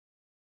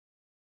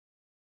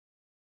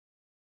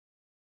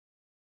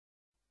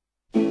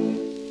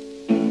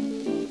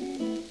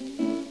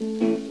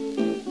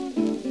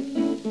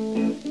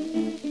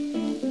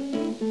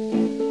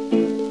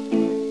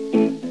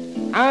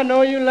I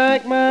know you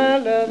like my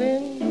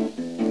loving.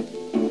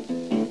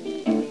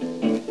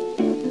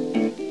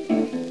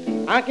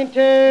 I can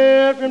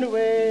tell from the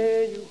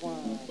way you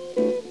whine.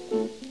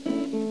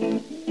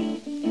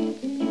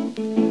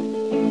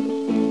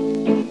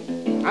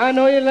 I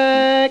know you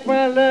like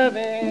my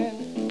loving.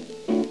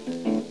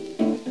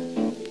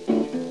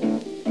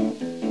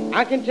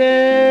 I can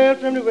tell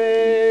from the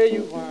way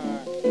you whine.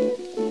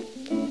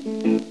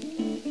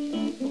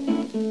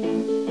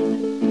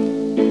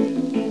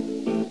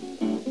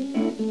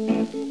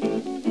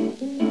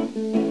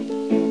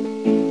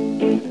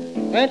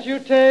 Can't you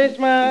taste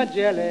my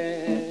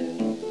jelly?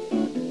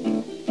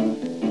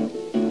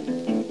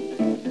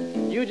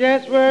 You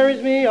just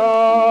worries me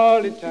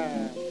all the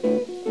time.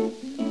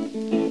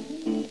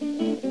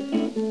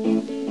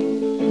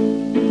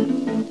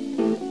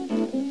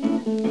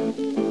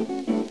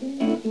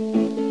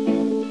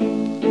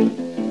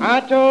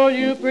 I told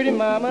you, pretty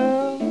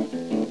mama,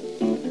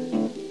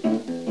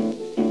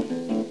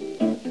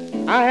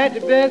 I had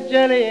the best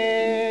jelly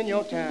in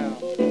your town.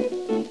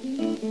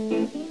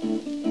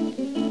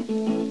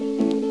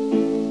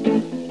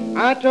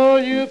 I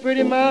told you,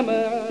 pretty mama,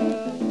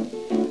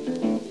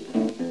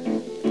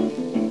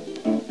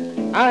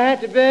 I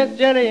had the best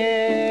jelly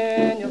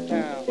in your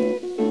town.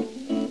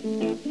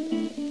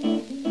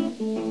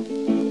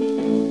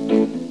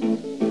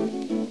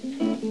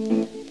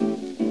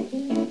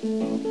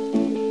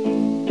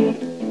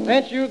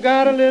 Since you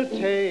got a little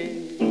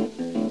taste,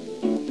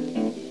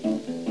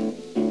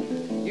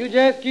 you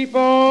just keep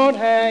on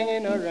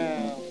hanging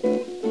around.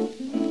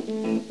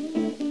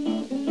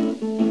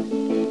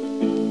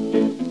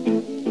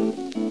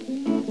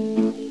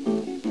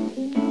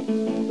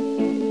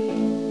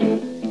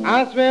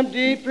 I swim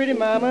deep, pretty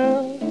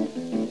mama.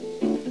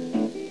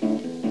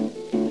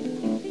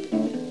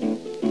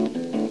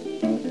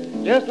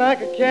 Just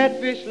like a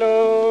catfish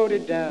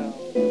loaded down.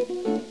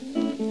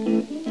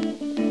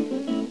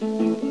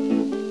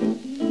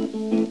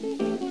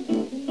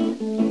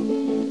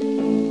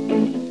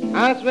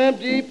 I swim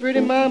deep,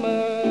 pretty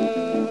mama.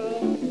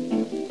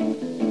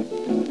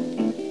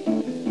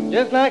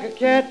 Just like a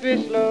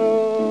catfish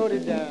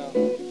loaded down.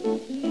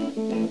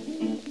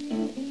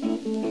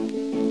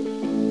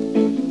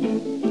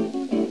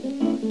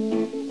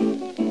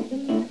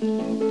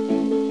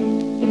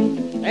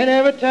 And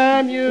every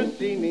time you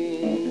see me,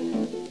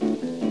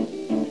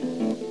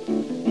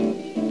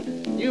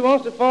 you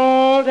want to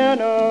fall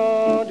down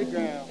on the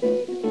ground.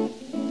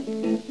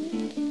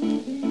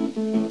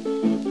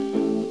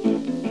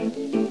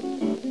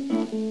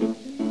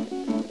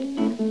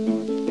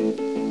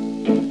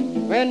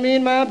 When me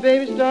and my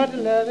baby start to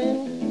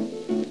loving,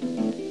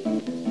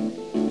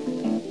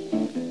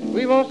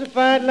 we want to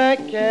fight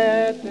like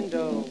cats and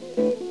dogs.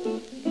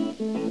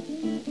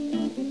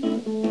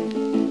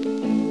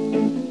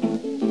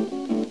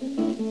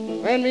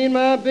 When me and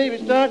my baby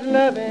start to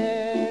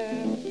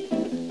loving,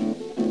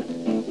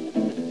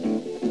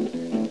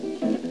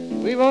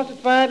 we want to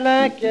fight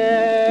like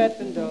cats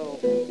and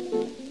dogs.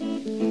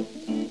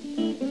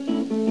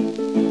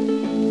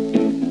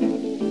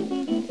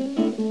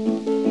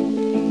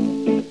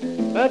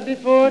 But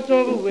before it's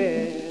over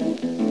with,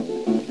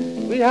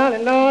 we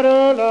hollering, Lord,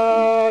 oh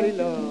Lordy,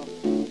 Lord.